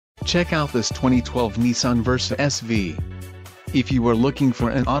Check out this 2012 Nissan Versa SV. If you are looking for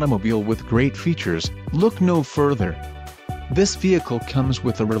an automobile with great features, look no further. This vehicle comes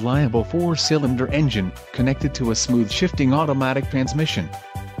with a reliable 4-cylinder engine, connected to a smooth shifting automatic transmission.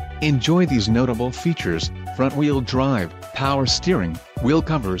 Enjoy these notable features: front-wheel drive, power steering, wheel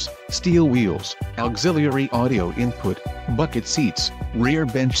covers, steel wheels, auxiliary audio input, bucket seats, rear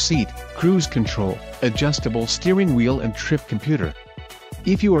bench seat, cruise control, adjustable steering wheel and trip computer.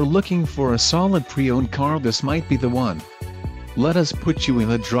 If you are looking for a solid pre-owned car, this might be the one. Let us put you in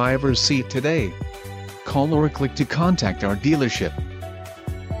the driver's seat today. Call or click to contact our dealership.